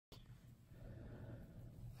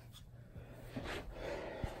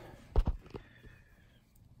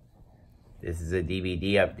This is a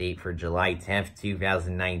DVD update for July 10th,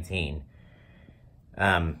 2019.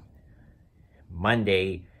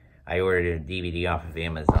 Monday, I ordered a DVD off of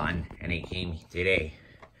Amazon, and it came today.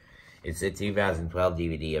 It's a 2012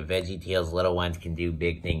 DVD of VeggieTales Little Ones Can Do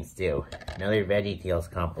Big Things Too. Another VeggieTales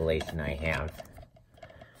compilation I have.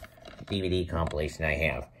 DVD compilation I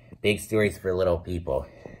have. Big Stories for Little People.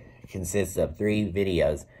 Consists of 3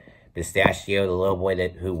 videos. Pistachio, the little boy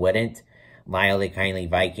who wouldn't. Lyle the Kindly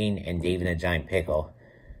Viking, and Dave and the Giant Pickle.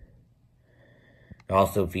 It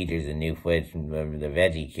also features a new footage from the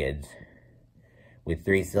Veggie Kids, with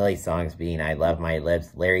 3 silly songs being I Love My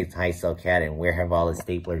Lips, Larry's High Cell Cat, and Where Have All the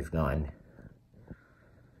Staplers Gone?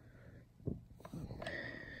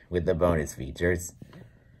 With the bonus features.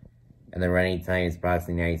 And the running time is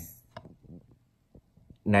approximately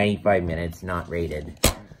 95 minutes, not rated.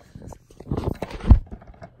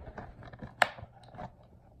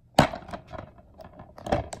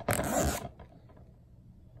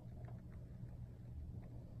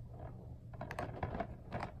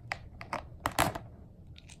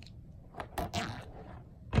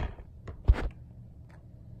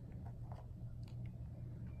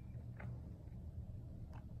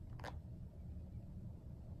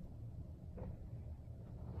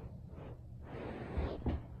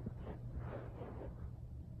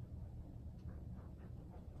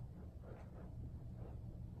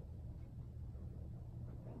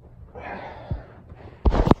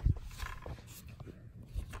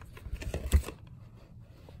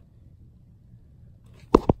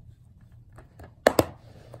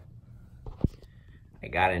 I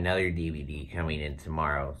got another DVD coming in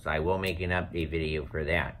tomorrow, so I will make an update video for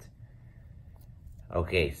that.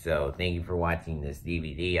 Okay, so thank you for watching this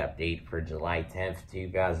DVD update for July 10th,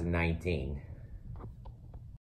 2019.